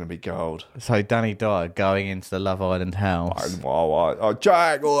 that's going to be gold. So Danny Dyer going into the Love Island house. Oh,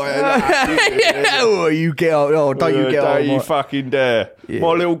 Jack! You get out! Oh, don't you get out! Don't you fucking dare! Yeah.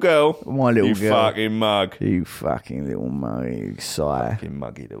 My little girl. You fucking mug. You fucking little mug. You sigh. Fucking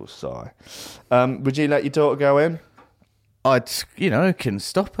muggy little sigh. Would you let your daughter go in? I'd, couldn't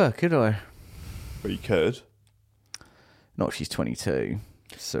stop her, could I? Well, you could. Not if she's 22.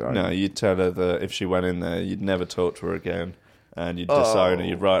 So no, you'd tell her that if she went in there, you'd never talk to her again, and you'd disown her.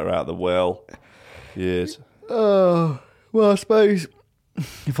 You'd write her out of the will. Yes. Oh, well, I suppose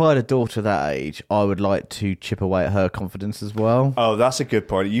if I had a daughter that age, I would like to chip away at her confidence as well. Oh, that's a good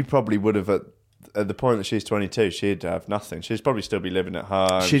point. You probably would have at the point that she's 22, she'd have nothing. She'd probably still be living at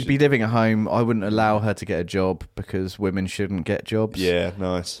home. She'd be living at home. I wouldn't allow her to get a job because women shouldn't get jobs. Yeah,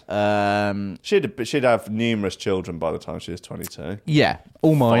 nice. She'd have numerous children by the time she was 22. Yeah,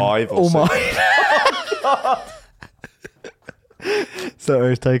 all mine. 5 or all 6. Mine. So I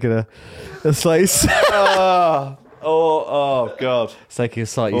was taking a slice. Oh God! It's taking a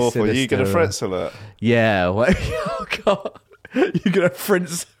slightly awful. sinister. You get a Fritz alert. Yeah. Oh God. You're gonna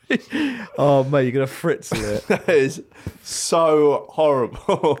fritz. Oh mate, you're gonna fritz it. That is so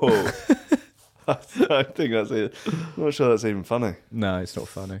horrible. I don't think that's it. I'm not sure that's even funny. No, it's not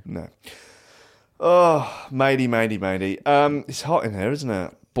funny. No. Oh, matey. It's hot in here, isn't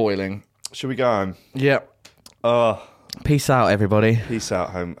it? Boiling. Should we go home? Yep. Oh, Peace out, everybody. peace out,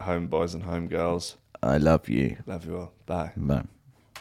 home boys and home girls. I love you. Love you all. Bye. Bye.